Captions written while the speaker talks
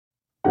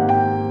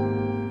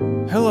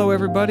Hello,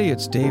 everybody.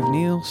 It's Dave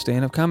Neal,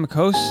 stand-up comic,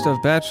 host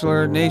of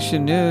Bachelor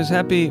Nation News.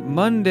 Happy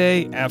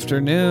Monday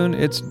afternoon.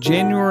 It's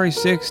January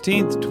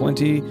 16th,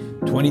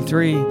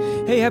 2023.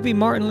 Hey, happy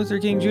Martin Luther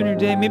King Jr.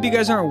 Day. Maybe you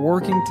guys aren't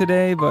working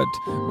today, but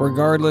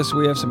regardless,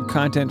 we have some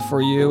content for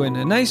you and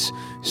a nice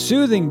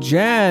soothing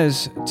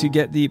jazz to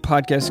get the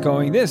podcast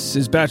going. This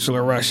is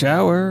Bachelor Rush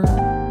Hour.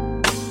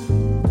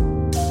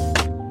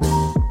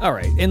 All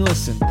right, and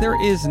listen, there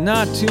is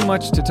not too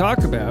much to talk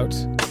about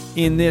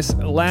in this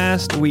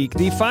last week,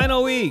 the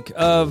final week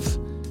of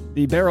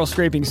the barrel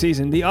scraping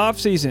season, the off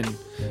season.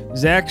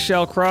 Zach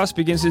Shallcross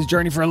begins his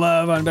journey for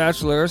love on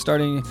Bachelor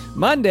starting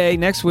Monday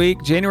next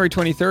week, January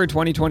 23rd,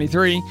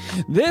 2023.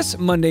 This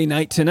Monday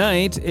night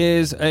tonight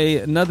is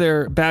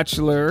another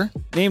Bachelor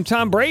named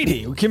Tom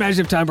Brady. Can you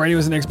imagine if Tom Brady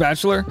was the next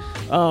Bachelor?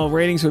 Oh,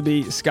 ratings would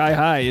be sky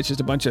high. It's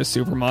just a bunch of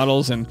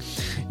supermodels and,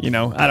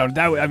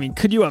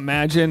 could you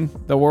imagine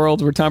the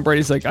world where Tom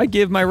Brady's like, I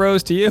give my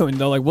rose to you, and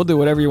they're like, we'll do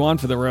whatever you want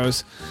for the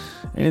rose.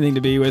 Anything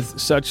to be with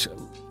such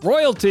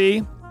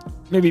royalty.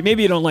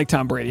 Maybe you don't like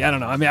Tom Brady. I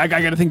don't know. I mean, I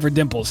got a thing for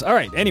Dimples. All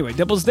right. Anyway,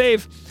 Dimples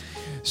Dave.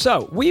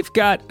 So we've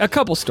got a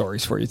couple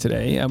stories for you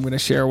today. I'm going to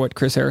share what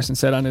Chris Harrison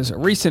said on his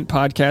recent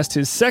podcast,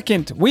 his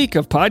second week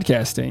of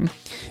podcasting.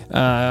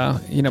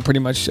 Pretty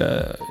much,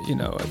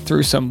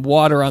 threw some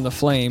water on the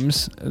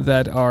flames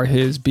that are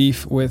his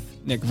beef with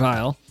Nick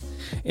Viall.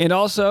 And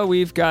also,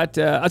 we've got,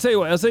 I'll tell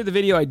you the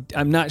video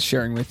I'm not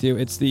sharing with you.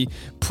 It's the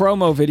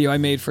promo video I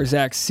made for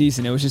Zach's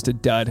season. It was just a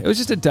dud. It was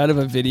just a dud of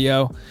a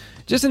video.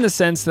 Just in the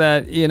sense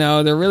that,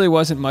 there really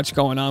wasn't much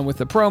going on with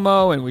the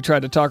promo, and we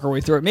tried to talk our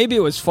way through it. Maybe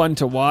it was fun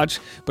to watch,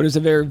 but it was a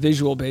very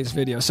visual-based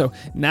video, so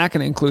not going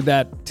to include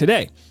that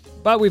today.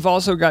 But we've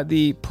also got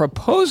the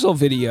proposal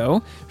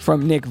video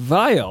from Nick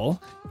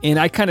Viall, and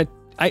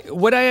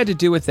what I had to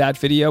do with that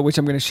video, which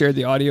I'm going to share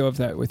the audio of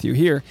that with you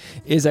here,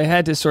 is I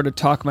had to sort of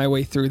talk my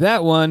way through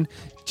that one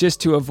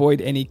just to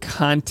avoid any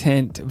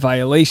content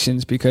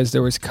violations because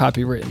there was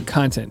copywritten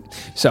content.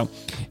 So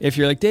if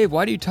you're like, Dave,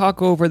 why do you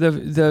talk over the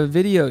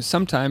videos?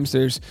 Sometimes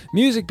there's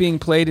music being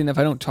played, and if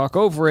I don't talk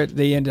over it,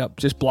 they end up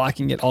just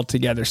blocking it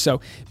altogether. So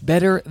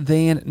better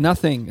than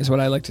nothing is what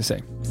I like to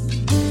say.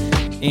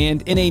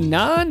 And in a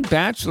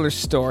non-Bachelor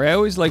story, I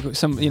always like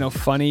some,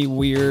 funny,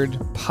 weird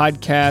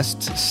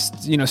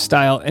podcast,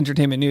 style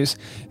entertainment news.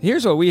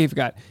 Here's what we've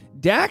got.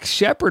 Dax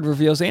Shepard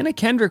reveals Anna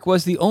Kendrick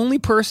was the only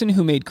person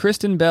who made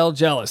Kristen Bell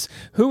jealous.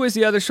 Who is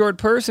the other short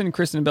person?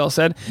 Kristen Bell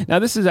said. Now,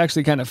 this is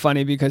actually kind of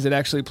funny because it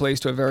actually plays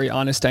to a very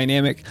honest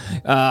dynamic.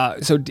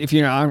 So if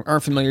you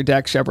aren't familiar,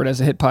 Dax Shepard has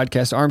a hit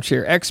podcast,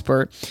 Armchair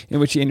Expert, in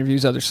which he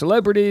interviews other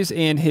celebrities,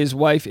 and his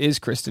wife is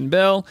Kristen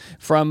Bell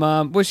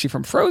from, was she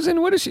from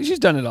Frozen? What is she? She's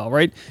done it all,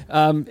 right?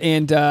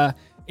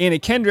 Anna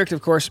Kendrick,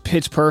 of course,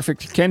 Pitch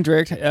Perfect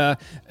Kendrick,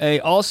 a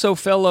also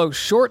fellow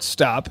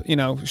shortstop,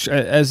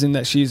 as in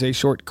that she's a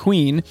short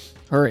queen,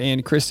 her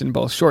and Kristen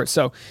both short.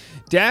 So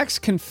Dax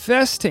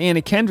confessed to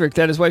Anna Kendrick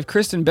that his wife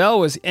Kristen Bell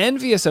was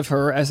envious of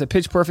her as a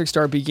Pitch Perfect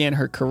star began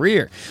her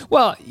career.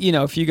 Well,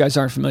 if you guys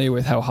aren't familiar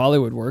with how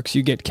Hollywood works,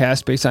 you get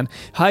cast based on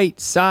height,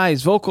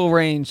 size, vocal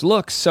range,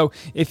 looks. So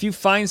if you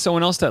find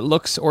someone else that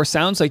looks or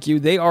sounds like you,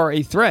 they are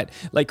a threat.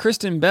 Like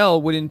Kristen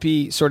Bell wouldn't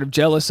be sort of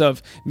jealous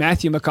of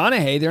Matthew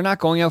McConaughey. They're not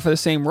going out for the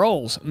same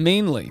roles,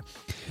 mainly.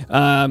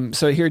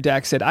 So here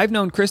Dax said, I've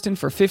known Kristen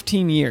for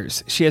 15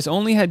 years. She has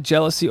only had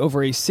jealousy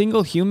over a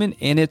single human,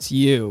 and it's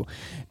you,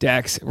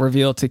 Dax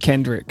revealed to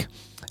Kendrick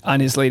on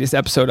his latest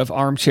episode of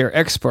Armchair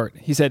Expert.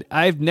 He said,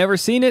 I've never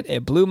seen it.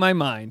 It blew my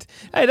mind.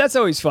 Hey, that's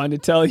always fun to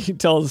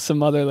tell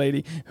some other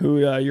lady who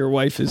your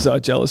wife is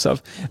jealous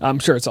of. I'm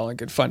sure it's all in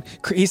good fun.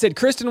 He said,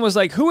 Kristen was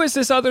like, who is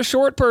this other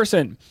short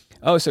person?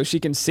 Oh, so she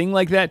can sing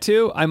like that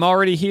too? I'm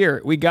already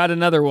here. We got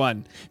another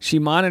one. She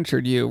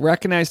monitored you,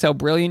 recognized how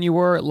brilliant you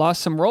were,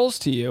 lost some roles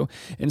to you,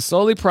 and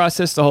slowly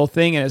processed the whole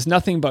thing and has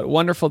nothing but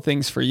wonderful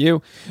things for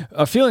you,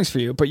 feelings for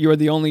you, but you are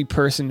the only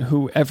person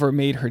who ever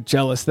made her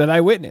jealous that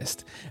I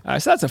witnessed.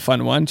 So that's a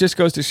fun one. Just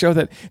goes to show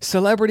that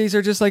celebrities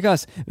are just like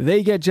us.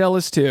 They get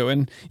jealous too.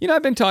 And,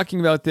 I've been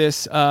talking about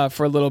this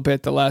for a little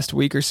bit the last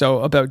week or so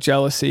about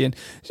jealousy and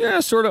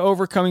sort of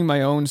overcoming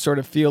my own sort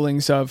of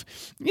feelings of,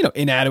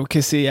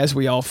 inadequacy as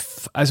we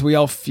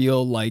all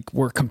feel like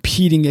we're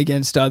competing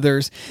against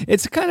others.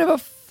 It's kind of a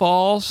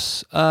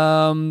false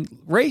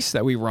race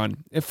that we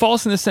run. It's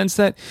false in the sense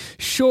that,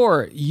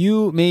 sure,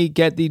 you may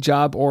get the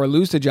job or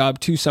lose the job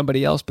to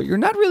somebody else, but you're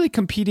not really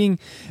competing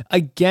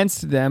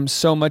against them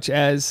so much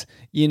as,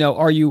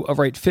 are you a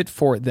right fit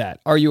for that?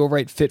 Are you a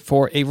right fit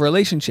for a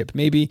relationship?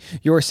 Maybe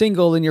you're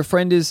single and your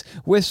friend is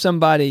with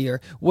somebody,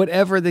 or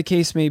whatever the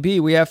case may be.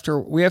 We have to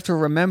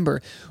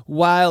remember,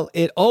 while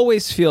it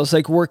always feels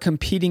like we're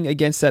competing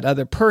against that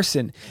other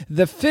person,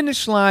 the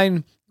finish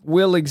line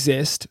will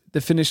exist.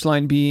 The finish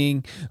line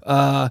being,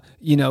 a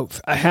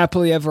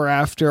happily ever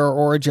after,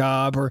 or a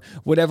job, or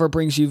whatever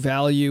brings you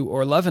value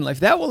or love in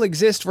life. That will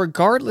exist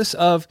regardless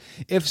of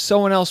if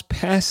someone else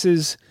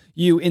passes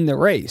you in the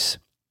race.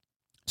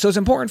 So it's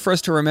important for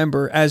us to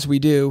remember as we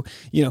do,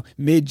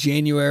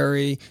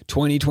 mid-January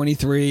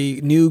 2023,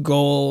 new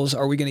goals.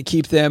 Are we going to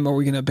keep them? Are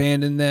we going to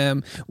abandon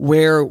them?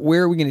 Where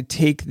are we going to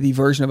take the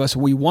version of us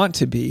we want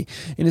to be?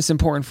 And it's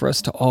important for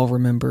us to all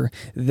remember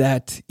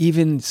that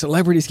even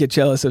celebrities get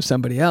jealous of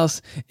somebody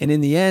else. And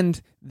in the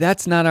end,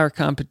 that's not our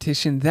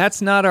competition.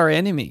 That's not our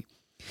enemy.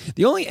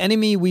 The only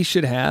enemy we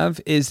should have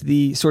is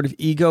the sort of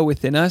ego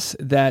within us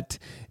that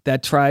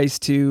tries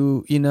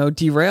to,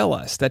 derail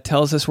us, that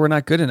tells us we're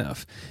not good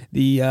enough.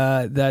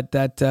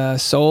 That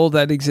soul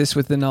that exists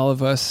within all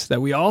of us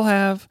that we all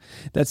have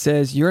that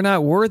says you're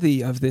not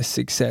worthy of this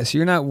success.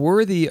 You're not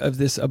worthy of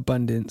this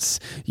abundance.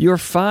 You're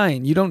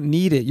fine. You don't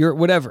need it. You're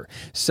whatever.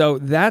 So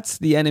that's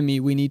the enemy.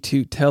 We need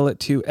to tell it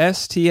to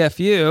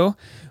STFU,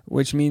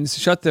 which means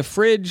shut the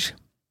front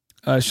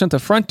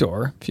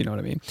door, if you know what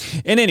I mean.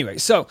 And anyway,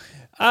 so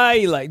I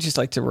like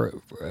to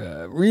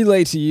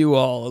relay to you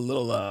all a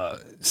little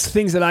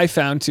things that I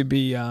found to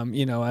be, I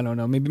don't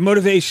know, maybe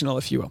motivational,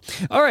 if you will.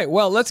 All right,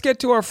 well, let's get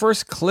to our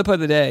first clip of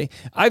the day.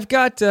 I've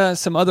got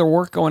some other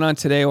work going on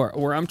today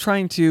where I'm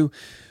trying to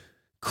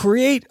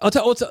create. I'll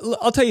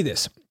tell you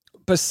this.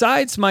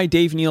 Besides my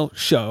Dave Neal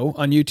show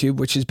on YouTube,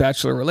 which is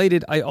Bachelor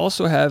related, I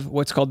also have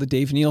what's called the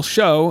Dave Neal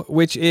Show,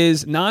 which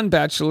is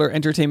non-Bachelor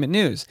entertainment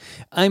news.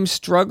 I'm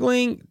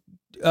struggling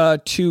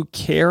to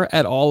care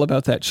at all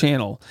about that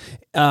channel.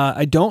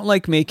 I don't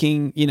like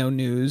making,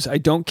 news. I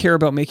don't care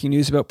about making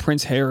news about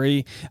Prince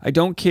Harry. I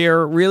don't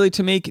care really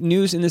to make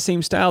news in the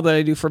same style that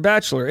I do for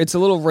Bachelor. It's a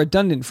little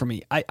redundant for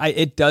me.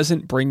 It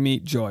doesn't bring me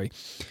joy.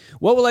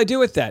 What will I do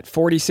with that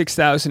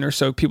 46,000 or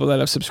so people that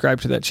have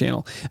subscribed to that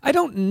channel? I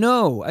don't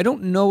know. I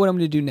don't know what I'm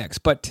going to do next.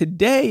 But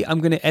today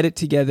I'm going to edit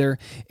together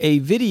a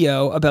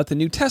video about the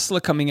new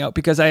Tesla coming out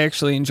because I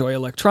actually enjoy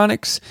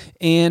electronics.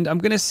 And I'm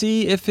going to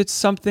see if it's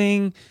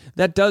something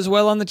that does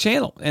well on the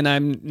channel. And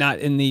I'm not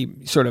in the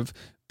sort of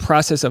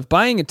process of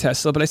buying a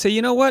Tesla, but I say,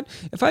 you know what?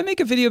 If I make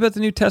a video about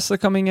the new Tesla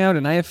coming out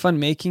and I have fun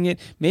making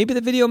it, maybe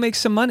the video makes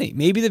some money.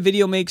 Maybe the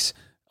video makes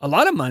a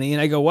lot of money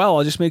and I go, well,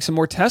 I'll just make some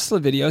more Tesla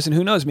videos and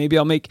who knows, maybe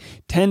I'll make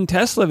 10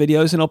 Tesla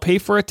videos and I'll pay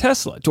for a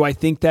Tesla. Do I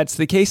think that's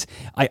the case?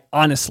 I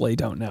honestly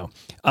don't know.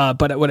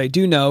 But what I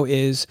do know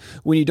is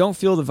when you don't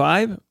feel the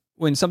vibe,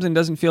 when something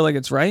doesn't feel like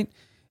it's right,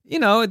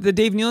 the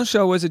Dave Neal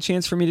Show was a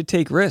chance for me to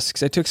take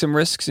risks. I took some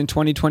risks in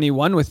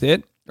 2021 with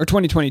it. Or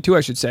 2022,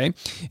 I should say.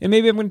 And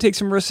maybe I'm going to take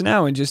some risks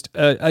now and just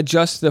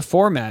adjust the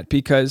format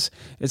because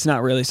it's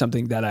not really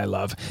something that I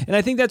love. And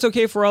I think that's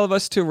okay for all of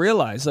us to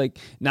realize, like,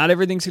 not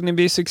everything's going to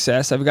be a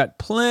success. I've got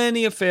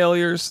plenty of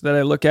failures that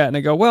I look at and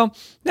I go, well,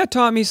 that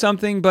taught me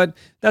something, but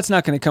that's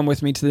not going to come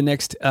with me to the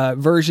next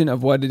version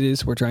of what it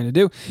is we're trying to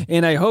do.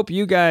 And I hope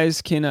you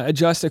guys can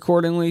adjust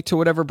accordingly to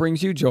whatever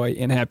brings you joy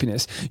and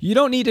happiness. You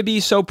don't need to be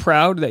so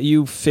proud that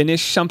you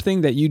finish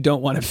something that you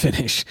don't want to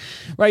finish,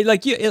 right?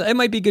 Like it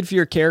might be good for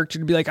your character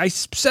to be like, I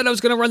said I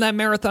was going to run that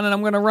marathon and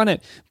I'm going to run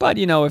it. But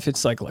if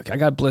it's like, look, I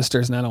got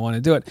blisters and I don't want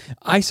to do it.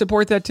 I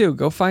support that too.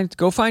 Go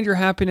find your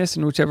happiness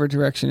in whichever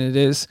direction it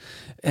is.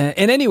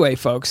 And anyway,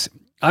 folks,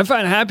 I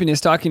find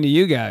happiness talking to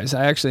you guys.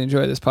 I actually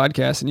enjoy this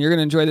podcast, and you're going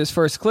to enjoy this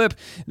first clip.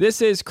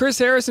 This is Chris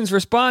Harrison's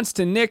response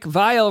to Nick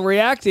Viall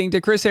reacting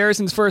to Chris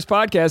Harrison's first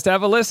podcast.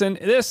 Have a listen.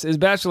 This is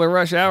Bachelor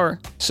Rush Hour.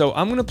 So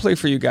I'm going to play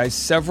for you guys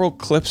several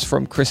clips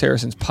from Chris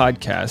Harrison's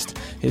podcast.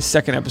 His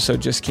second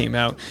episode just came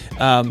out.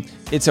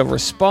 It's a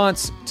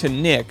response to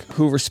Nick,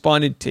 who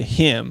responded to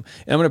him.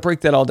 And I'm going to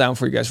break that all down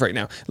for you guys right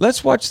now.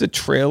 Let's watch the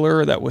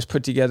trailer that was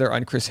put together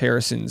on Chris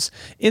Harrison's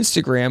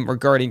Instagram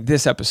regarding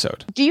this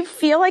episode. Do you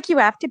feel like you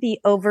have to be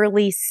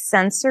overly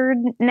censored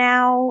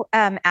now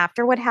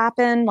after what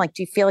happened? Like,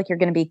 do you feel like you're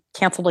going to be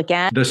canceled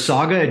again? The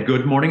saga at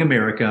Good Morning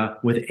America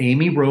with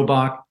Amy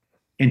Robach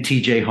and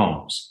TJ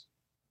Holmes.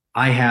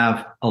 I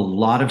have a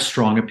lot of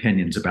strong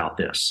opinions about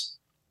this.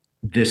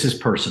 This is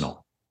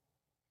personal.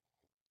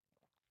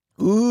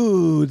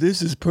 Ooh,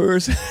 this is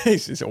personal.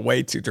 This is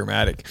way too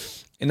dramatic.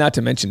 And not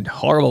to mention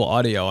horrible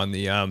audio on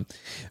the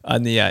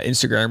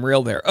Instagram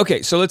reel there.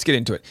 Okay, so let's get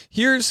into it.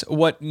 Here's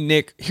what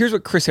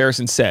Chris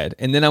Harrison said,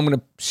 and then I'm going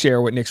to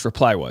share what Nick's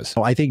reply was.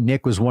 I think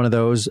Nick was one of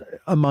those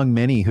among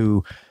many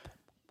who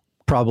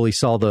probably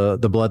saw the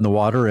blood in the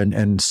water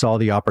and saw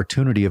the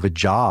opportunity of a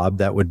job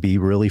that would be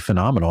really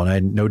phenomenal. And I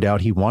had no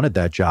doubt he wanted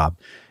that job.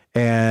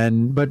 All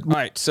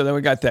right, so then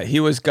we got that. He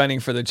was gunning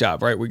for the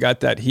job, right? We got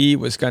that. He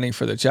was gunning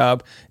for the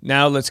job.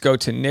 Now let's go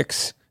to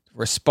Nick's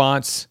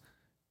response.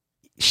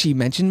 She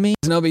mentioned me.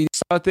 Nobody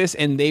about this,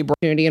 and they brought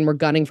and were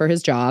gunning for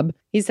his job.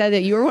 He said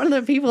that you were one of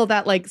the people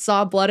that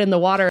saw blood in the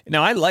water.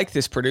 Now I like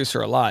this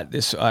producer a lot.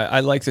 I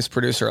like this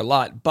producer a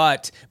lot,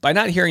 but by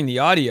not hearing the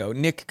audio,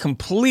 Nick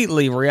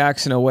completely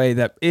reacts in a way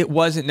that it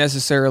wasn't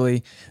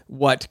necessarily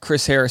what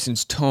Chris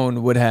Harrison's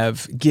tone would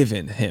have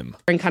given him,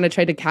 and kind of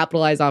tried to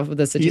capitalize off of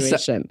the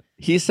situation.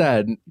 He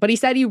said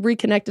you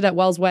reconnected at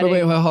Wells' wedding.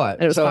 Wait, hold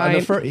on. It was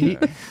fine.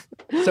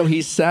 So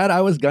he said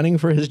I was gunning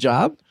for his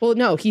job? Well,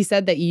 no, he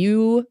said that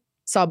you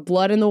saw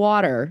blood in the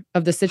water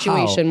of the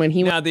situation when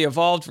he Now, the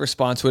evolved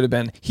response would have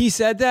been, he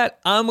said that,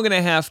 I'm going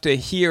to have to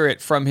hear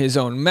it from his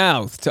own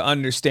mouth to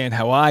understand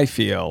how I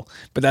feel.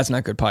 But that's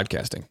not good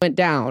podcasting. went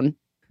down.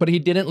 But he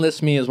didn't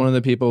list me as one of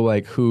the people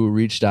like who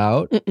reached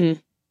out.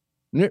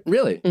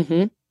 Really?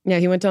 Mm-hmm. Yeah,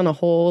 he went down a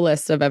whole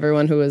list of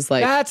everyone who was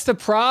like, That's the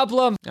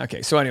problem.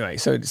 Okay, so anyway,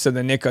 so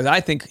then Nick goes,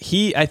 I think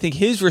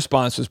his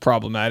response was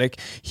problematic.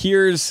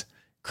 Here's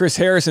Chris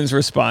Harrison's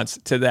response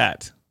to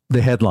that.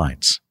 The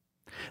headlines.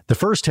 The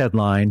first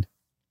headline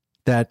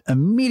that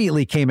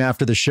immediately came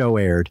after the show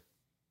aired,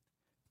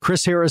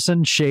 Chris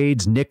Harrison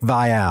shades Nick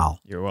Viall.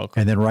 You're welcome.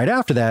 And then right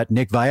after that,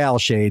 Nick Viall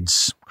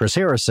shades Chris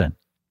Harrison.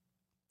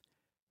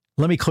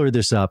 Let me clear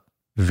this up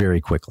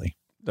very quickly.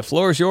 The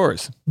floor is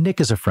yours. Nick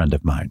is a friend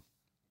of mine.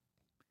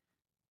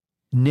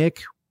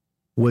 Nick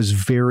was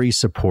very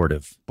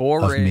supportive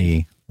of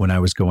me when I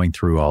was going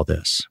through all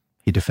this.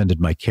 He defended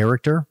my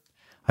character.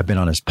 I've been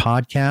on his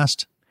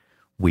podcast.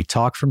 We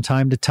talk from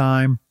time to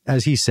time.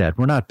 As he said,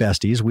 we're not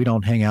besties. We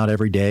don't hang out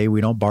every day.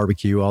 We don't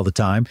barbecue all the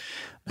time.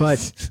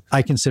 But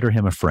I consider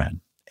him a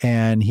friend.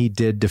 And he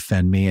did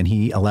defend me, and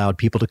he allowed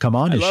people to come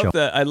on his show.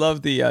 I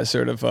love the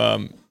sort of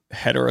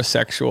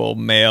heterosexual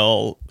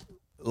male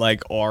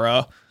like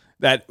aura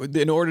that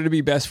in order to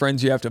be best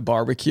friends, you have to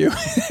barbecue.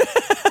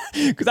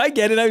 Because I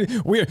get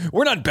it.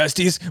 We're not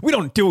besties. We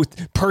don't do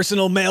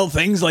personal male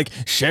things like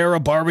share a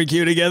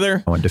barbecue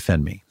together. And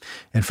defend me.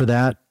 And for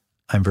that,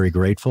 I'm very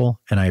grateful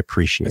and I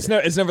appreciate it.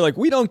 It's never like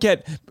we don't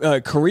get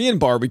Korean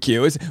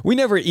barbecue. We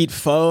never eat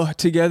pho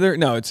together.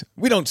 No,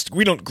 we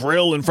don't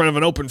grill in front of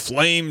an open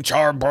flame,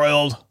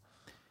 char-broiled.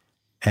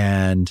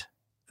 And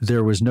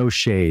there was no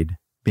shade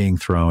being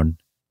thrown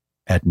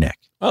at Nick.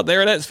 Well,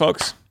 there it is,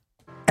 folks.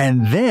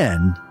 And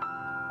then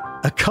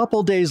a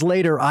couple days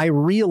later, I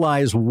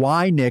realized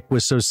why Nick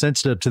was so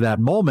sensitive to that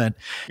moment.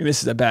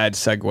 This is a bad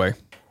segue.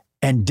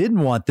 And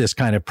didn't want this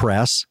kind of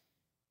press.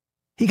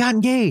 He got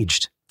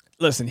engaged.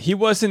 Listen, he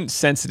wasn't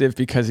sensitive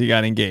because he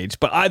got engaged.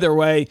 But either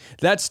way,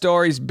 that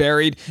story's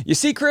buried. You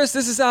see, Chris,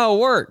 this is how it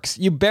works.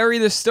 You bury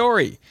the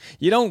story.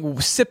 You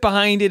don't sit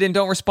behind it and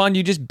don't respond.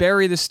 You just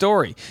bury the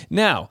story.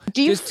 Now,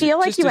 do you feel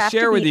like you have to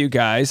share with you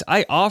guys,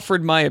 I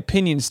offered my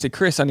opinions to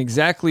Chris on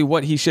exactly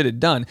what he should have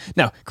done.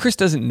 Now, Chris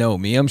doesn't know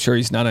me. I'm sure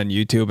he's not on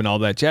YouTube and all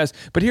that jazz.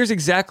 But here's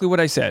exactly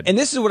what I said. And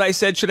this is what I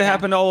said should have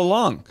happened all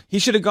along. He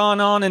should have gone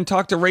on and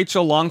talked to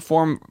Rachel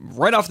Longform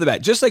right off the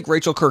bat, just like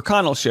Rachel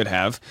Kirkconnell should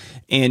have.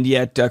 And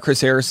yet, Chris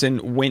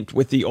Harrison went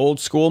with the old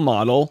school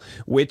model,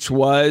 which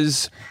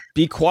was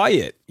be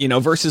quiet,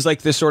 versus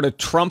like this sort of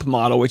Trump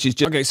model, which is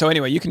just, okay. So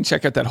anyway, you can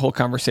check out that whole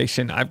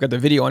conversation. I've got the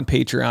video on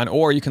Patreon,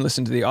 or you can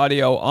listen to the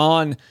audio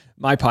on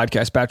my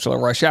podcast, Bachelor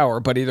Rush Hour.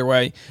 But either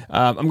way,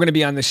 I'm going to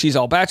be on the She's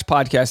All Batch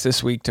podcast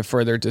this week to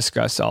further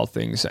discuss all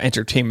things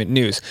entertainment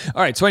news.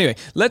 All right. So anyway,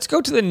 let's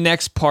go to the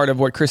next part of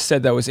what Chris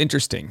said that was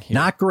interesting here.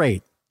 Not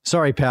great.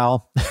 Sorry,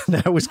 pal.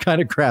 That was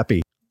kind of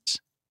crappy.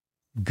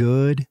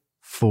 Good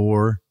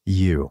for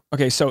you.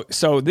 Okay, so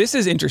this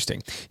is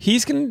interesting.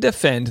 He's going to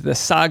defend the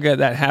saga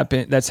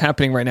that's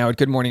happening right now at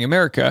Good Morning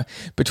America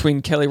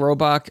between Kelly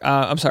Roebuck.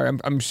 I'm sorry,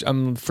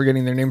 I'm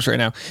forgetting their names right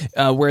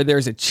now. Where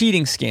there's a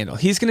cheating scandal.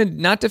 He's going to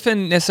not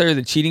defend necessarily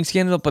the cheating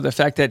scandal, but the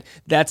fact that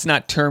that's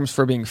not terms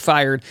for being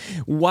fired.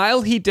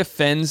 While he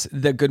defends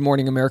the Good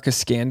Morning America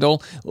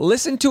scandal,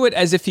 listen to it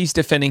as if he's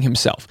defending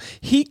himself.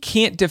 He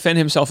can't defend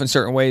himself in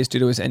certain ways due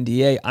to his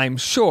NDA, I'm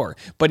sure,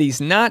 but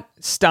he's not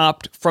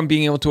stopped from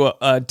being able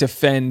to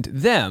defend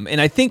them.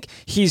 And I think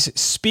he's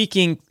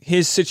speaking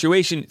his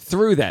situation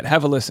through that.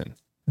 Have a listen.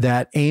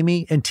 That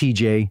Amy and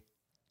TJ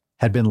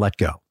had been let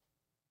go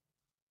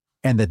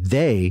and that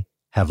they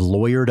have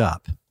lawyered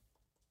up.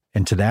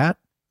 And to that,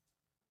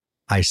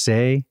 I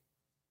say,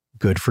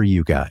 good for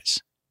you guys.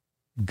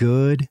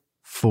 Good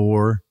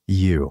for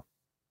you.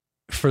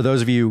 For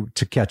those of you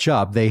to catch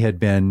up, they had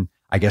been,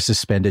 I guess,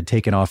 suspended,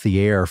 taken off the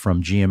air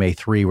from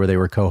GMA3 where they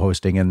were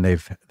co-hosting, and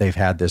they've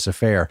had this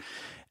affair.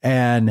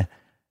 And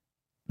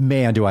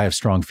man, do I have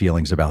strong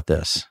feelings about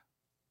this.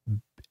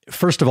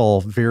 First of all,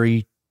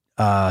 very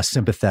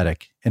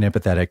sympathetic and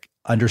empathetic,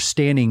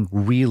 understanding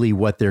really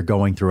what they're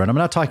going through. And I'm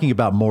not talking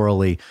about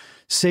morally.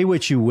 Say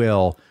what you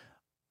will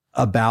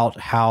about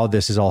how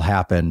this has all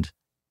happened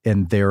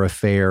in their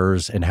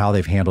affairs and how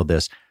they've handled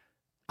this.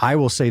 I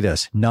will say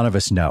this, none of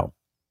us know.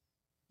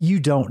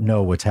 You don't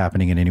know what's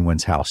happening in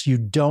anyone's house. You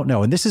don't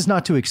know. And this is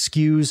not to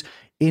excuse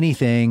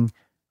anything,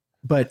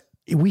 but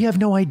we have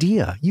no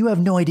idea. You have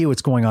no idea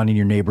what's going on in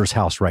your neighbor's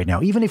house right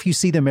now. Even if you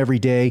see them every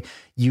day,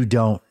 you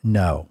don't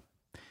know.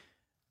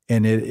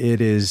 And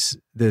it is,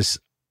 this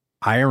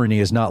irony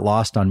is not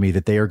lost on me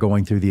that they are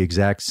going through the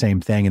exact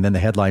same thing. And then the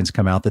headlines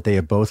come out that they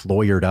have both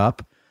lawyered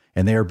up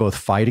and they are both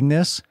fighting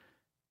this.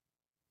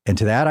 And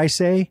to that I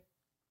say,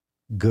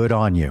 good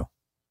on you.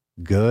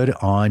 Good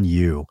on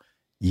you.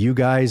 You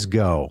guys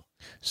go.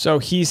 So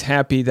he's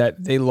happy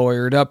that they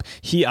lawyered up.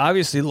 He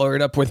obviously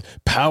lawyered up with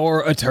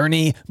power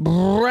attorney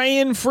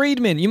Brian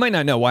Friedman. You might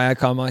not know why I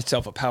call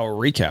myself a power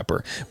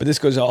recapper, but this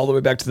goes all the way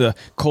back to the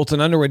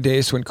Colton Underwood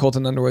days when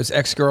Colton Underwood's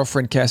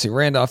ex-girlfriend Cassie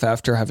Randolph,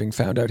 after having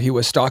found out he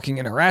was stalking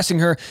and harassing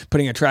her,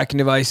 putting a tracking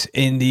device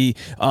in the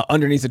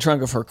underneath the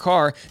trunk of her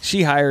car,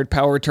 she hired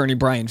power attorney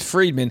Brian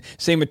Friedman,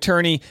 same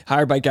attorney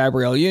hired by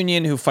Gabrielle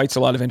Union, who fights a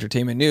lot of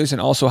entertainment news,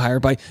 and also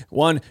hired by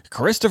one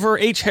Christopher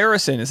H.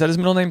 Harrison. Is that his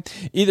middle name?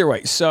 Either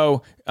way,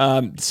 so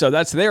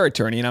that's their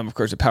attorney, and I'm of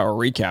course a power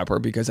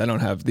recapper because I don't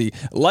have the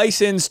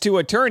license to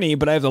attorney,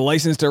 but I have the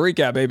license to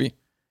recap, baby.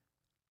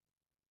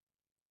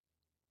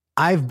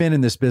 I've been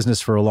in this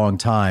business for a long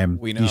time.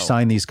 We know. You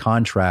sign these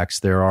contracts,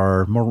 there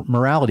are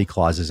morality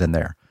clauses in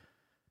there.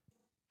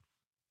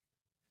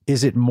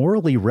 Is it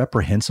morally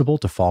reprehensible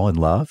to fall in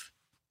love?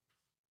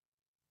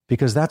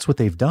 Because that's what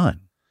they've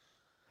done.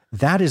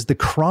 That is the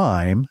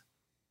crime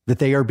that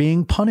they are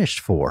being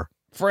punished for.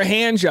 For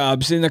hand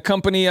jobs in the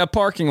company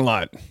parking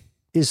lot.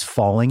 Is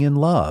falling in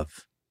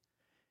love.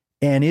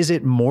 And is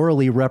it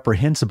morally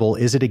reprehensible?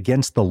 Is it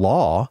against the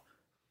law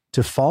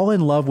to fall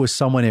in love with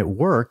someone at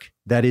work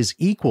that is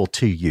equal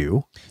to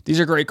you? These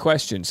are great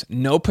questions.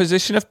 No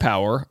position of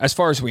power, as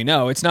far as we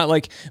know. It's not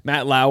like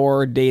Matt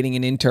Lauer dating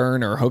an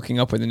intern or hooking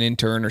up with an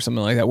intern or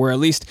something like that, where at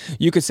least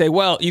you could say,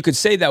 well, you could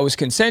say that was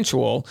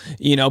consensual,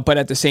 but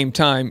at the same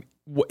time,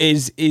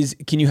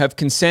 can you have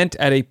consent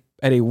at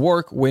a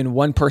work when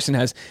one person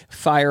has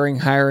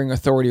hiring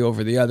authority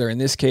over the other? In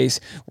this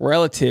case,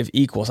 relative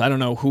equals. I don't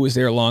know who was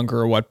there longer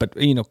or what, but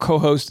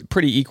co-host,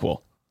 pretty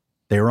equal.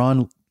 They were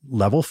on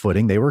level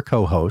footing. They were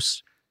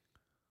co-hosts.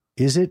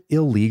 Is it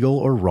illegal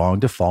or wrong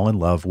to fall in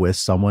love with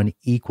someone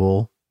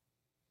equal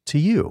to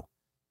you?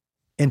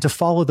 And to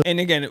follow the... And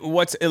again,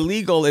 what's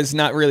illegal is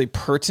not really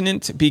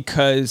pertinent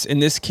because in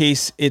this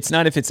case, it's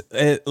not if it's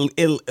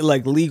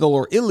like legal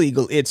or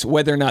illegal. It's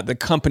whether or not the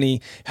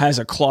company has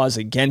a clause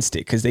against it,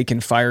 because they can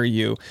fire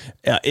you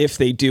if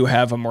they do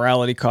have a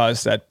morality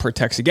clause that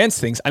protects against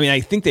things. I mean,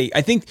 I think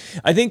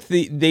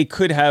they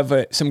could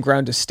have some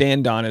ground to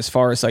stand on as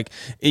far as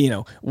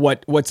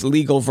what's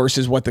legal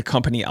versus what the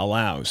company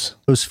allows.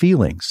 Those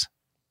feelings.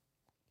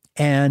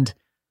 And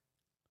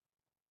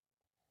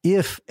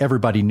if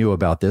everybody knew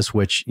about this,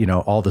 which,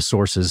 all the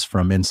sources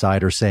from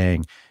inside are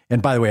saying,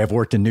 and by the way, I've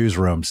worked in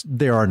newsrooms,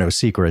 there are no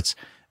secrets,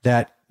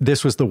 that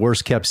this was the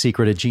worst kept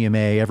secret at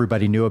GMA.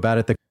 Everybody knew about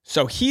it.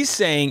 So he's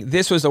saying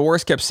this was the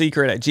worst kept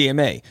secret at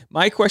GMA.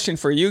 My question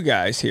for you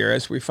guys here,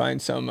 as we find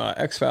some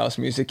X-Files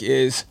music,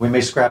 is... We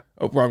may scrap...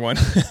 Oh, wrong one.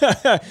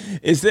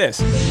 Is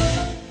this.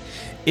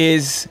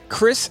 Is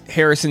Chris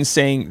Harrison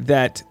saying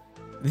that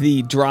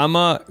the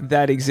drama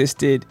that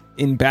existed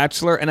in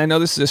Bachelor, and I know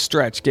this is a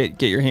stretch,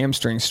 get your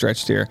hamstrings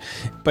stretched here,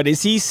 but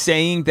is he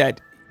saying that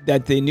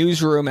the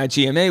newsroom at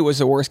GMA was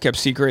the worst kept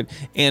secret,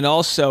 and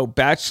also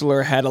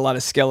Bachelor had a lot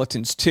of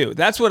skeletons too?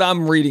 That's what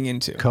I'm reading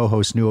into.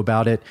 Co-host knew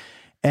about it,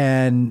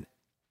 and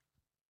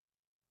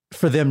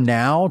for them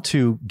now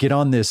to get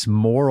on this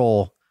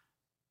moral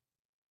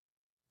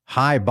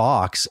high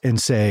box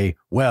and say,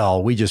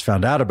 well, we just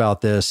found out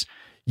about this,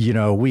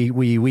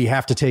 we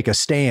have to take a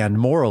stand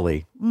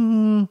morally.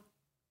 You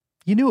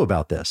knew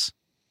about this.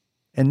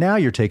 And now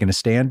you're taking a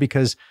stand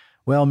because,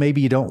 well,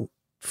 maybe you don't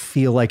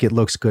feel like it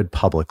looks good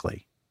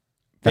publicly.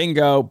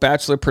 Bingo.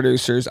 Bachelor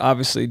producers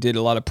obviously did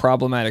a lot of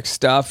problematic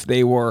stuff.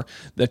 They were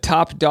the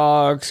top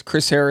dogs.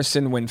 Chris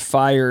Harrison, when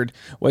fired,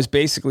 was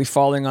basically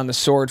falling on the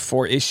sword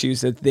for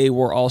issues that they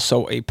were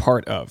also a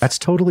part of. That's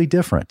totally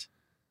different.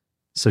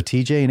 So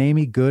TJ and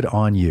Amy, good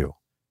on you.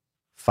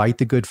 Fight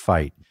the good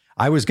fight.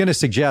 I was going to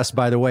suggest,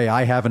 by the way,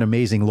 I have an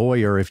amazing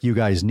lawyer if you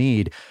guys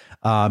need,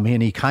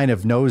 and he kind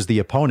of knows the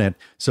opponent.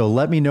 So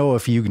let me know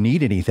if you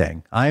need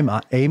anything. I'm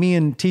Amy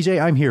and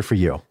TJ, I'm here for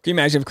you. Can you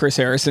imagine if Chris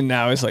Harrison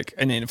now is like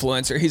an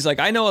influencer? He's like,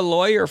 I know a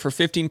lawyer for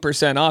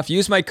 15% off.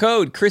 Use my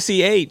code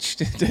Chrissy H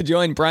to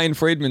join Brian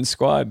Friedman's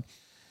squad.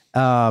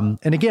 And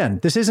again,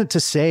 this isn't to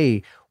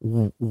say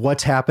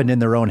what's happened in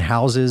their own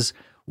houses,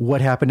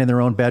 what happened in their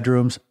own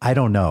bedrooms. I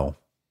don't know.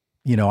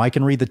 I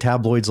can read the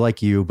tabloids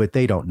like you, but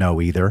they don't know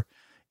either.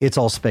 It's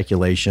all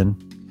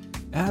speculation.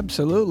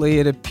 Absolutely.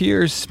 It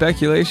appears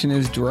speculation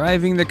is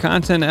driving the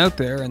content out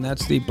there, and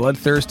that's the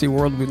bloodthirsty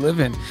world we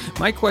live in.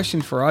 My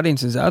question for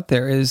audiences out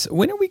there is,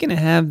 when are we going to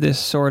have this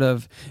sort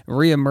of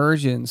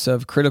reemergence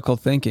of critical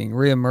thinking,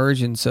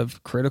 reemergence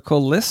of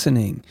critical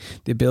listening,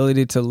 the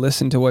ability to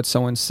listen to what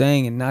someone's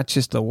saying and not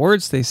just the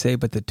words they say,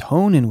 but the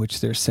tone in which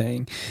they're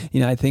saying?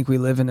 I think we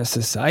live in a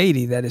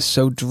society that is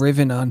so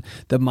driven on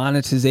the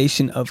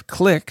monetization of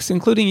clicks,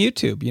 including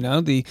YouTube.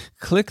 The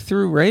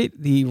click-through rate,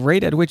 the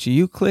rate at which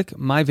you click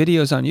my video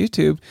videos on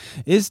YouTube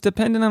is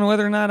dependent on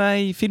whether or not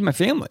I feed my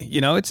family.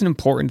 It's an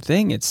important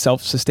thing. It's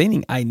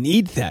self-sustaining. I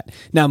need that.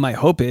 Now, my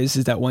hope is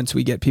that once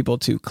we get people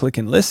to click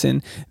and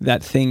listen,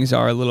 that things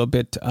are a little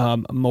bit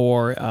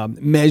more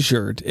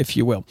measured, if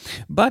you will.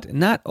 But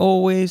not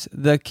always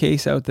the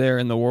case out there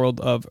in the world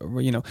of,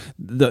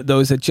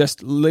 those that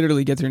just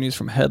literally get their news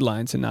from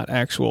headlines and not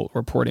actual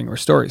reporting or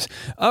stories.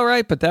 All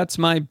right, but that's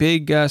my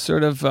big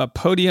sort of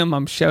podium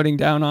I'm shouting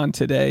down on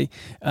today.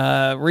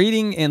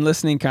 Reading and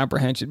listening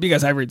comprehension,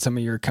 because I read some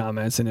of your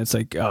comments and it's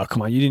like, oh,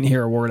 come on, you didn't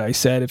hear a word I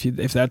said.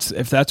 If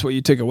that's what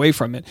you took away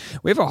from it,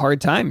 we have a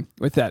hard time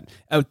with that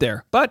out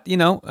there. But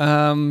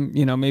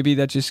maybe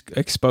that just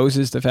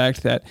exposes the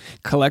fact that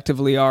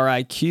collectively our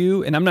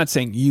IQ, and I'm not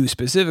saying you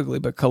specifically,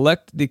 but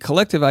the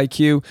collective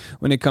IQ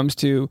when it comes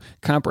to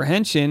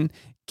comprehension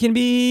can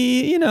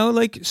be,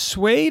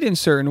 swayed in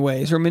certain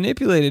ways or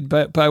manipulated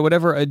by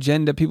whatever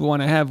agenda people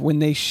want to have when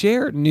they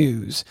share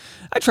news.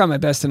 I try my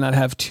best to not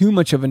have too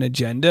much of an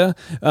agenda.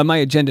 My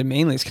agenda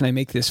mainly is, can I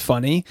make this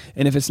funny?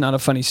 And if it's not a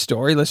funny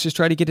story, let's just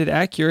try to get it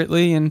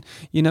accurately and,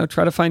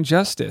 try to find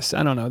justice.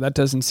 I don't know. That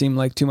doesn't seem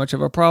like too much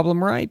of a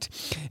problem, right?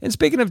 And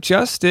speaking of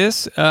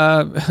justice,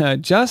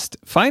 just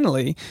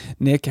finally,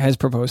 Nick has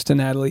proposed to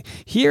Natalie.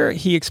 Here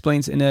he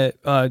explains in a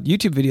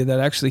YouTube video that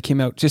actually came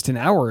out just an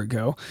hour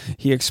ago.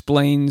 He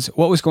explains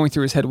what was going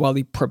through his head while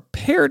he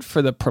prepared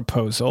for the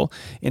proposal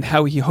and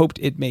how he hoped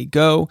it may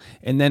go.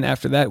 And then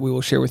after that, we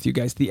will share with you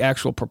guys the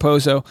actual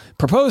proposal.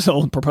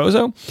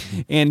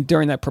 And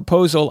during that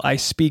proposal, I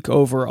speak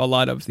over a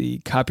lot of the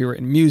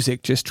copyright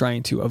music, just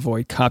trying to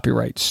avoid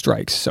copyright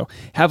strikes. So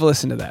have a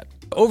listen to that.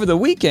 Over the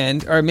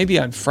weekend, or maybe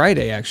on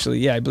Friday, actually.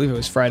 Yeah, I believe it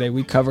was Friday.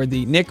 We covered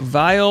the Nick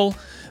Viall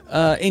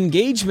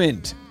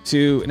engagement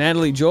to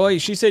Natalie Joy.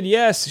 She said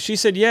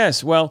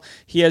yes. Well,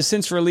 he has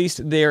since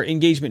released their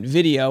engagement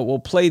video. We'll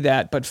play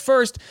that. But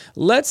first,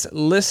 let's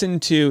listen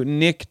to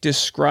Nick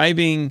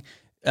describing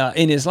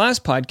in his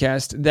last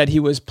podcast that he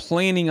was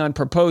planning on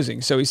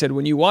proposing. So he said,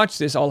 when you watch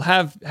this, I'll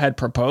have had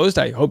proposed.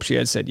 I hope she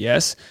had said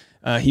yes.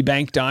 He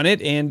banked on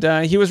it, and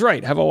he was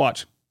right. Have a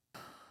watch.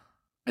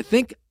 I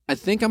think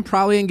I'm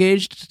probably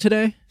engaged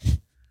today.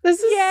 This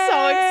is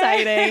so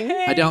exciting.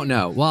 I don't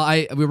know.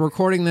 Well, we're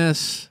recording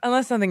this.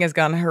 Unless something has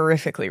gone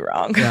horrifically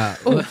wrong. Yeah.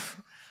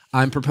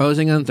 I'm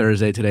proposing on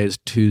Thursday. Today is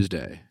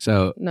Tuesday.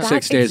 So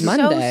 6 days.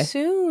 Monday. So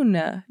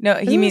soon. No,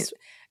 he means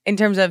in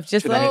terms of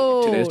just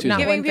today's Tuesday.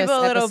 giving people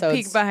a little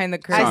peek behind the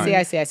curtain.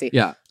 I see.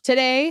 Yeah.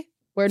 Today,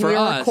 when For we're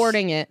us,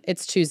 recording it,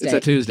 it's Tuesday. It's a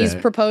Tuesday. He's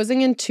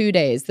proposing in 2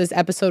 days. This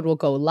episode will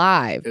go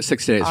live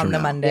 6 days on from the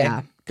now. Monday.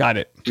 Yeah. Got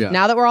it. Yeah.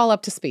 Now that we're all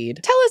up to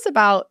speed, tell us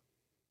about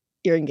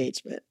your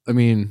engagement. I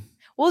mean,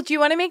 Well, do you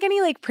want to make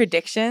any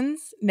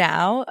predictions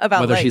now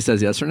about whether she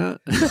says yes or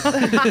not?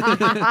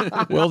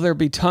 Will there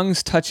be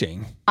tongues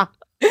touching? or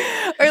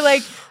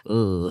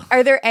Ugh.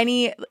 are there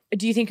any?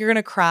 Do you think you're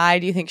gonna cry?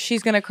 Do you think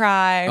she's gonna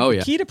cry? Oh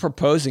yeah. Key to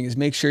proposing is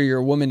make sure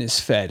your woman is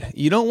fed.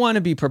 You don't want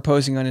to be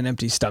proposing on an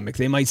empty stomach.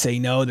 They might say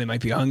no. They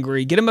might be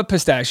hungry. Get them a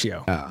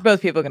pistachio.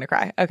 Both people are gonna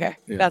cry. Okay,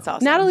 Yeah. that's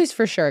awesome. Natalie's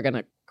for sure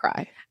gonna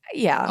cry.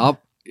 Yeah,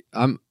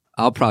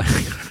 I'll probably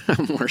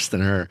I'm worse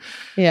than her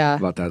Yeah.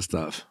 about that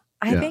stuff.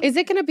 I Yeah. think Is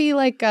it going to be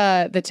like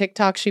the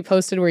TikTok she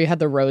posted where you had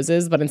the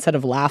roses, but instead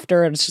of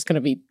laughter, it's just going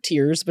to be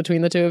tears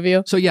between the two of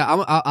you? So yeah,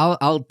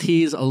 I'll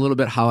tease a little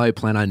bit how I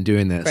plan on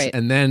doing this, Right.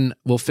 and then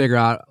we'll figure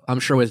out.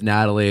 I'm sure with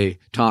Natalie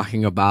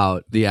talking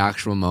about the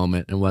actual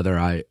moment and whether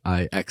I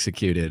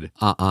executed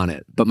on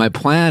it. But my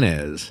plan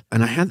is,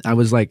 and I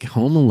was like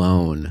home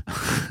alone.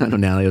 I know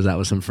Natalie was out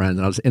with some friends,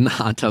 and I was in the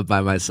hot tub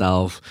by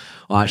myself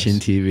watching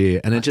TV,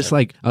 and it just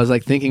I was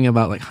thinking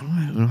about how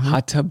do I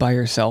Hot tub by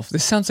yourself.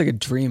 This sounds like a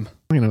dream.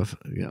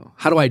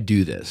 how do I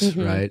do this,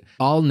 right?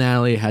 All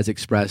Natalie has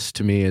expressed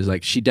to me is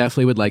she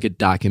definitely would like it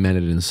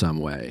documented in some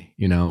way,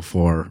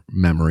 for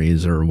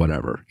memories or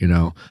whatever,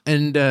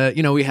 And,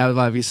 we have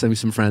obviously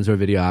some friends who are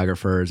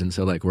videographers. And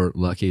so we're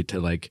lucky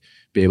to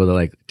be able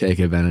to take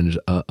advantage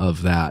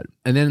of that.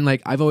 And then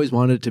I've always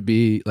wanted to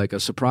be a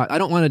surprise. I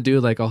don't want to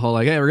do a whole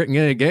hey, we're getting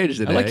engaged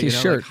today. I like his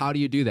shirt. How do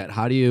you do that?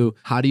 How do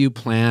you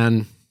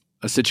plan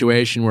a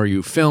situation where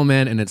you film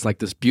it and it's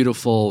this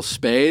beautiful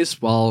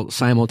space while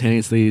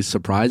simultaneously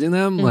surprising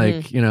them,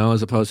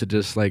 as opposed to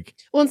just Well,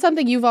 and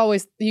something you've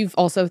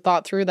also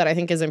thought through that I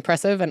think is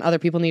impressive and other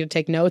people need to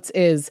take notes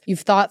is you've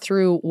thought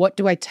through what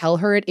do I tell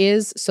her it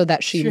is so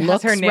that she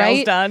looks has her nails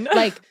right, done.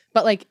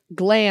 but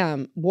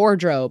glam,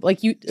 wardrobe,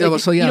 you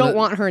don't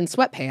want her in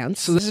sweatpants.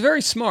 So this is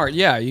very smart.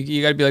 Yeah,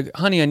 you got to be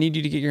honey, I need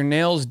you to get your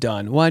nails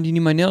done. Why do you need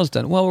my nails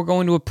done? Well, we're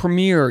going to a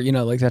premiere,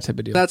 that type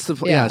of deal. That's the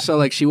yeah.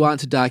 So she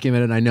wants to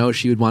document it. And I know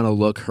she would want to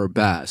look her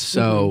best.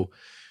 So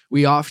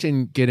we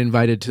often get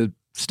invited to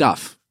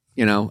stuff,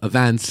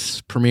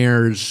 events,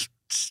 premieres,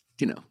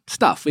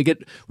 stuff.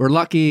 We're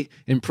lucky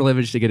and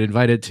privileged to get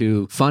invited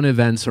to fun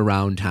events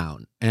around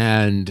town.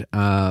 And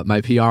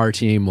my PR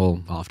team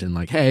will often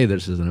hey,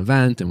 this is an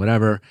event and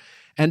whatever.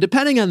 And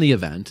depending on the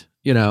event,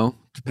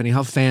 depending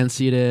how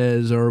fancy it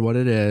is or what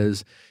it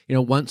is,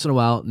 once in a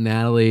while,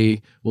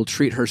 Natalie will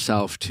treat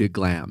herself to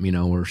glam,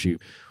 where she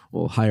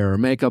we'll hire a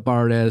makeup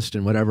artist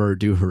and whatever,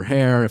 do her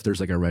hair. If there's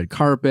like a red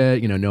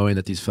carpet, knowing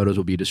that these photos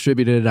will be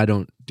distributed. I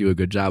don't do a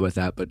good job with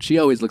that, but she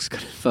always looks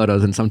good in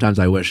photos. And sometimes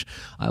I wish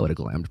I would have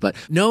glammed, but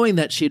knowing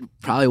that she'd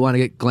probably want to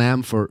get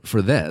glam for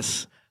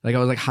this, like I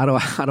was like, how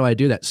do I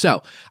do that?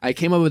 So I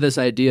came up with this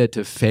idea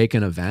to fake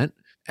an event.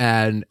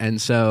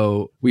 And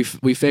so we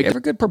faked.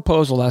 Every good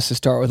proposal has to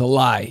start with a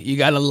lie. You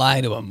got to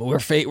lie to them.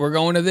 We're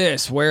going to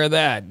this, wear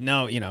that.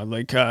 No,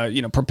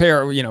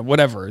 prepare,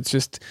 whatever. It's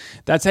just,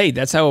 that's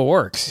how it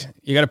works.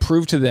 You got to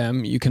prove to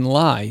them you can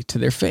lie to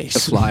their face.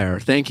 A flyer.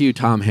 Thank you,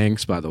 Tom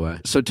Hanks, by the way.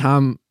 So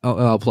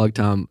I'll plug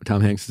Tom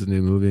Hanks'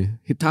 new movie.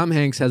 Tom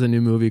Hanks has a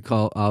new movie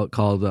called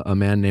A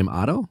Man Named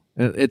Otto.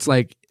 It's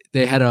like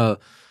they had a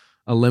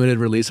limited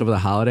release over the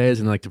holidays,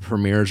 and like the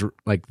premieres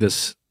like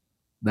this.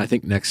 I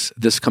think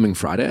this coming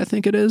Friday, I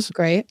think it is.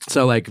 Great.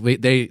 So like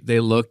they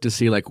looked to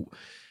see like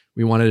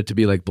we wanted it to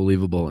be like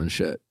believable and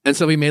shit, and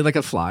so we made like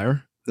a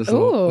flyer, this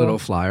little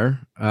flyer.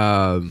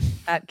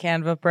 At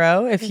Canva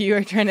Pro, if you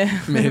are trying to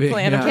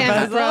plan a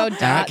proposal.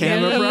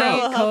 Canva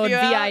Pro. Code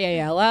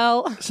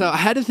VIALL. So I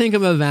had to think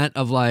of an event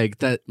of like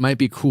that might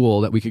be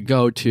cool that we could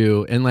go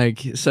to, and like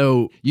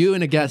so you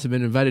and a guest have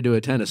been invited to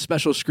attend a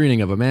special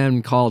screening of A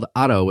Man Called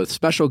Otto with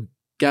special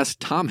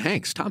guest Tom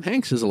Hanks. Tom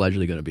Hanks is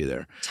allegedly going to be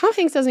there. Tom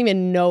Hanks doesn't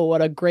even know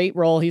what a great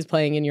role he's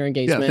playing in your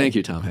engagement. Yeah, thank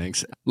you, Tom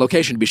Hanks.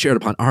 Location to be shared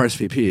upon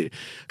RSVP.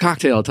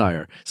 Cocktail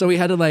attire. So we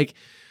had to like,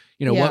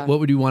 what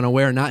would you want to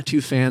wear? Not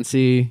too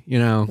fancy,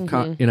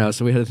 so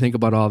we had to think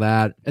about all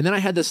that. And then I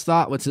had this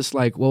thought, what's this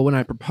like, well, when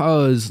I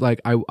propose,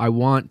 like I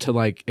want to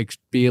like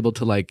be able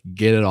to like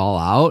get it all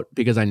out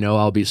because I know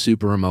I'll be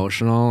super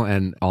emotional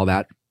and all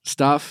that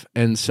stuff.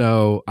 And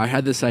so I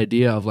had this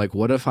idea of like,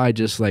 what if I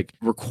just like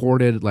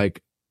recorded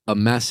like a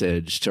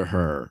message to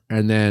her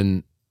and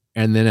then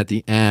at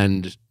the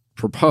end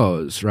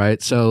propose,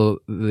 right? So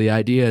the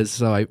idea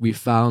is, we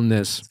found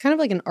this. It's kind of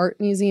like an art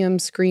museum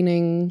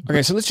screening.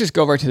 Okay, so let's just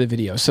go right to the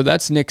video. So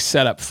that's Nick's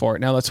setup for it.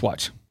 Now let's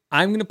watch.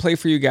 I'm going to play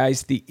for you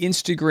guys the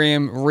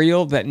Instagram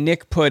reel that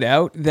Nick put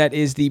out. That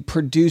is the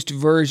produced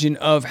version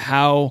of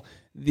how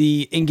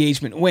the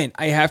engagement went.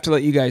 I have to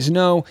let you guys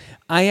know,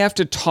 I have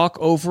to talk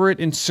over it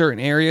in certain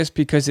areas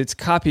because it's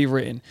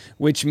copywritten,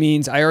 which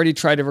means I already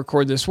tried to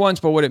record this once,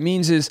 but what it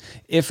means is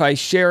if I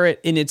share it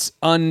in its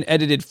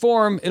unedited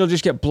form, it'll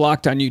just get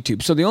blocked on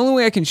YouTube. So the only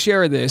way I can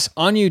share this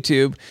on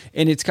YouTube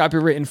in its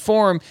copywritten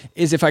form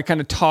is if I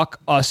kind of talk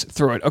us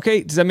through it.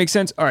 Okay, does that make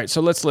sense? All right, so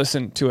let's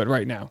listen to it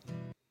right now.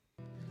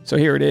 So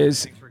here it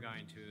is. Thanks for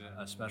going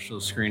to a special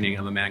screening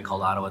of A Man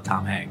Called Otto with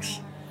Tom Hanks.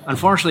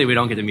 Unfortunately, we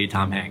don't get to meet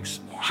Tom Hanks.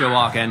 She'll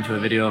walk into a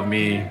video of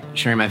me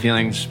sharing my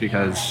feelings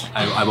because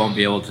I won't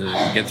be able to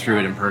get through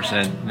it in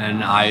person.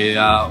 And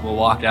I will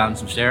walk down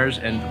some stairs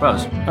and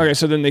propose. Okay,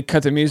 so then they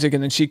cut the music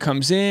and then she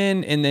comes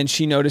in and then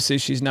she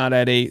notices she's not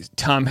at a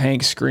Tom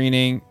Hanks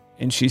screening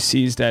and she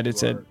sees that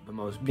it's a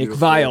Nick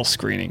Viall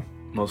screening.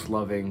 Most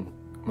loving,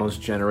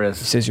 most generous.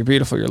 He says, you're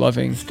beautiful, you're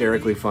loving.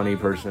 Hysterically funny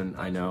person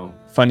I know.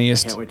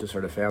 Funniest. Can't wait to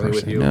start a family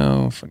with you.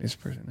 No, funniest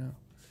person, no.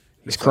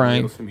 He's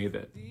crying. To me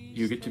that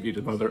you get to be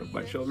the mother of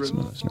my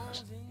children.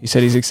 He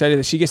said he's excited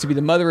that she gets to be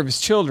the mother of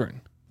his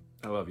children.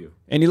 I love you.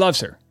 And he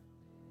loves her.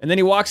 And then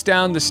he walks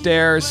down the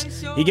stairs.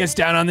 He gets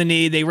down on the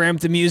knee. They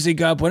ramp the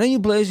music up. Why don't you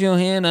place your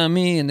hand on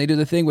me? And they do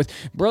the thing with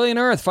Brilliant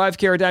Earth, 5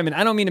 Carat Diamond.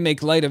 I don't mean to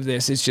make light of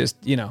this. It's just,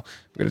 we're going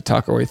to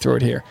talk our way through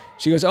it here.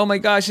 She goes, oh my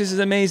gosh, this is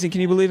amazing.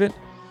 Can you believe it?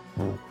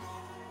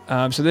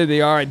 So there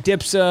they are.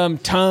 Dipsum,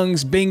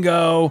 tongues,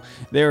 bingo.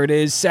 There it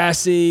is.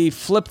 Sassy,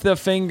 flip the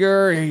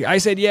finger. I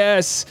said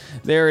yes.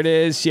 There it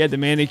is. She had the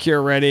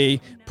manicure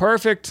ready.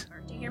 Perfect.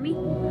 Do you hear me?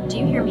 Do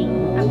you hear me?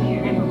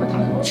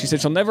 Okay, she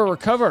said she'll never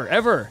recover,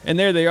 ever. And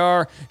there they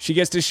are. She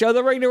gets to show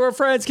the ring to her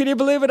friends. Can you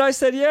believe it? I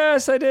said,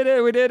 yes, I did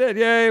it. We did it.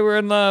 Yay, we're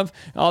in love.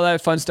 All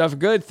that fun stuff.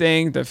 Good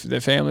thing. The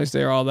family's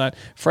there, all that.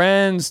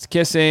 Friends,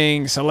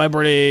 kissing,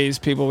 celebrities,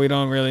 people we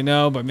don't really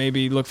know, but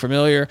maybe look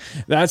familiar.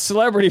 That's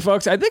celebrity,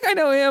 folks. I think I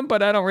know him,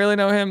 but I don't really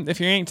know him. If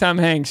you ain't Tom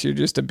Hanks, you're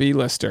just a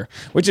B-lister,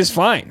 which is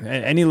fine.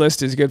 Any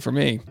list is good for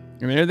me.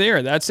 And they're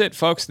there. That's it,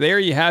 folks. There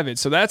you have it.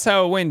 So that's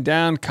how it went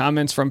down.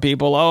 Comments from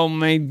people. Oh,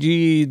 my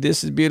gee,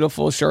 this is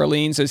beautiful.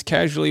 Charlene says,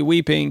 casually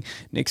weeping.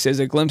 Nick says,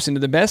 a glimpse into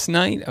the best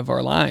night of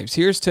our lives.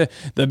 Here's to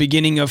the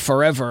beginning of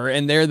forever.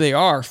 And there they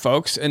are,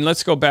 folks. And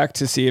let's go back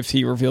to see if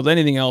he revealed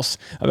anything else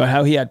about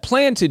how he had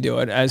planned to do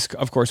it, as,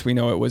 of course, we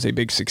know it was a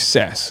big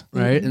success.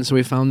 Right. And so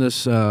we found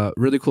this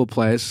really cool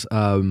place.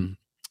 And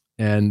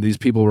these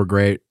people were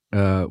great.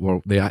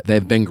 Well,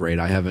 they've been great.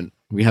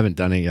 We haven't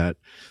done it yet,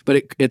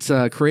 but it's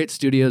Create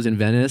Studios in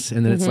Venice,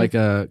 and then it's like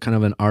a kind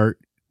of an art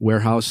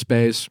warehouse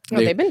space.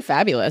 They've been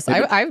fabulous.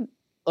 I've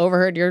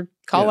overheard your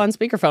call on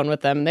speakerphone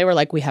with them. They were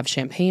like, "We have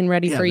champagne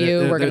ready for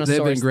you. We're going to source this."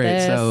 They've been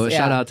great. So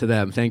shout out to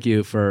them. Thank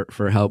you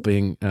for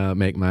helping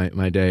make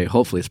my day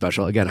hopefully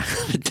special. Again, I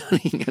haven't done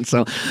it yet,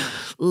 so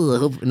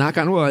knock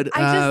on wood.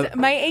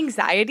 My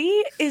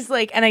anxiety is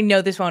like, and I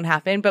know this won't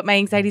happen, but my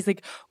anxiety is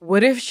like,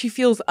 what if she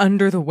feels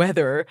under the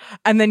weather,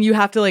 and then you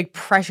have to like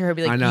pressure her,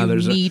 be like,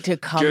 you need to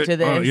come to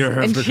this,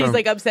 and she's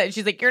like upset.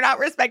 She's like, you're not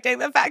respecting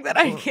the fact that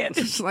I can't.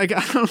 It's like,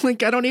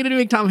 I don't need to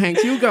be Tom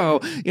Hanks. You go,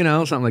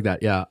 something like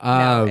that. Yeah.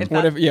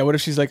 What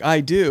if she's like,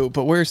 I do,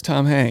 but where's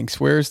Tom Hanks?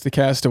 Where's the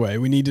castaway?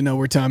 We need to know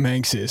where Tom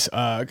Hanks is.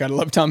 Gotta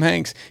love Tom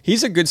Hanks.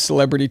 He's a good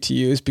celebrity to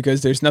use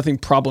because there's nothing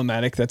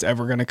problematic that's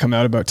ever going to come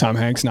out about Tom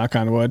Hanks, knock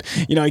on wood.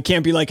 It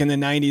can't be like in the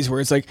 90s where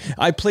it's like,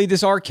 I played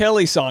this R.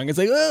 Kelly song. It's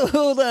like, oh,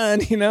 hold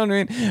on, you know what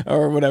I mean?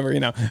 Or whatever,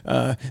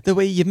 the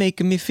way you're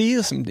making me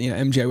feel, some,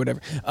 MJ, whatever.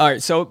 All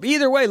right, so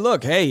either way,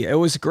 look, hey, it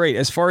was great.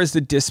 As far as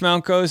the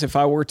dismount goes, if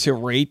I were to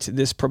rate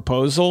this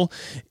proposal,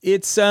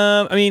 it's,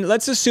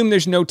 let's assume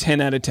there's no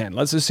 10 out of 10.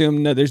 Let's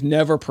assume that there's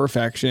never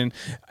perfection.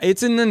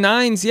 It's in the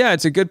 9s. Yeah,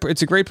 it's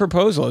a great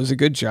proposal. It was a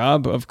good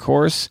job, of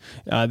course.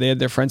 They had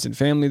their friends and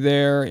family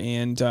there,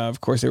 and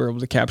of course they were able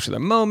to capture the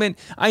moment.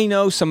 I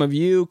know some of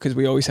you, because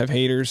we always have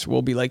haters,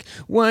 will be like,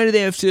 why do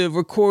they have to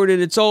record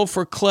it? It's all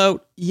for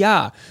clout.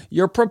 Yeah,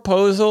 your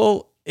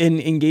proposal in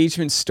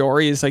engagement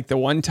story is like the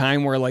one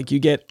time where like you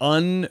get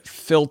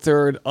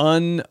unfiltered, just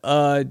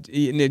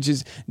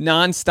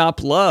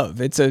nonstop love.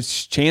 It's a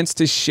chance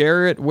to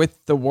share it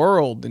with the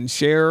world and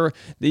share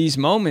these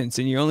moments,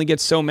 and you only get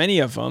so many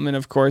of them. And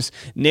of course,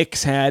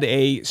 Nick's had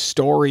a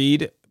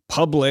storied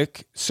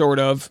public sort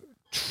of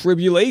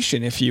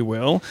tribulation, if you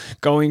will,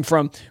 going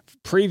from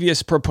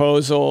previous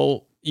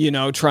proposal,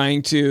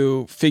 trying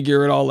to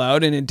figure it all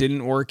out, and it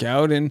didn't work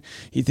out, and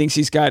he thinks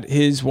he's got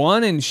his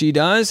one and she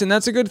does, and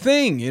that's a good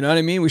thing. You know what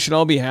I mean? We should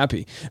all be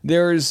happy.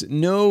 There's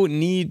no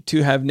need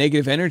to have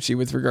negative energy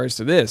with regards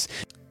to this.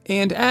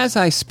 And as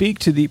I speak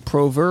to the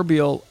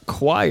proverbial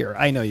choir,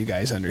 I know you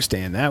guys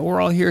understand that.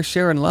 We're all here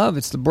sharing love.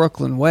 It's the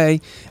Brooklyn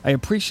way. I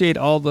appreciate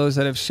all those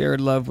that have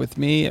shared love with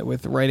me,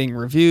 with writing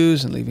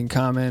reviews and leaving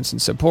comments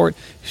and support,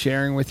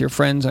 sharing with your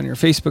friends on your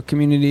Facebook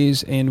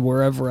communities and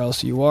wherever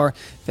else you are.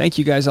 Thank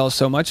you guys all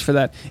so much for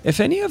that. If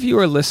any of you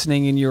are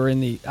listening and you're in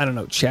the,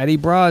 Chatty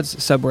Broads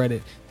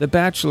subreddit, the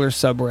Bachelor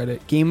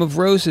subreddit, Game of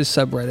Roses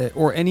subreddit,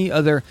 or any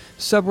other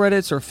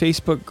subreddits or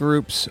Facebook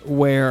groups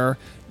where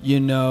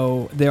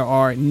there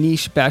are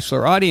niche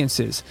Bachelor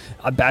audiences,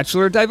 a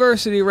Bachelor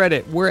diversity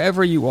Reddit,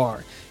 wherever you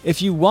are.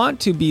 If you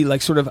want to be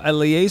like sort of a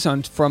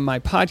liaison from my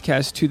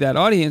podcast to that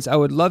audience, I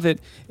would love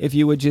it if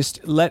you would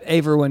just let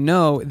everyone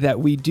know that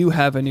we do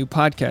have a new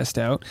podcast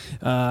out,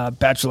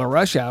 Bachelor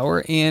Rush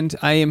Hour, and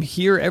I am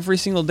here every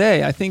single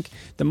day. I think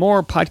the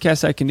more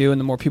podcasts I can do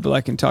and the more people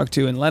I can talk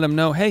to and let them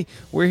know, hey,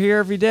 we're here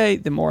every day,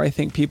 the more I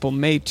think people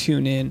may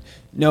tune in,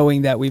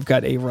 knowing that we've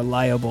got a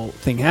reliable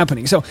thing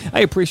happening. So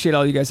I appreciate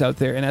all you guys out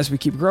there, and as we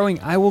keep growing,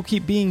 I will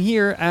keep being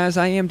here as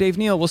I am Dave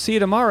Neal. We'll see you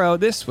tomorrow.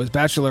 This was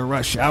Bachelor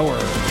Rush Hour.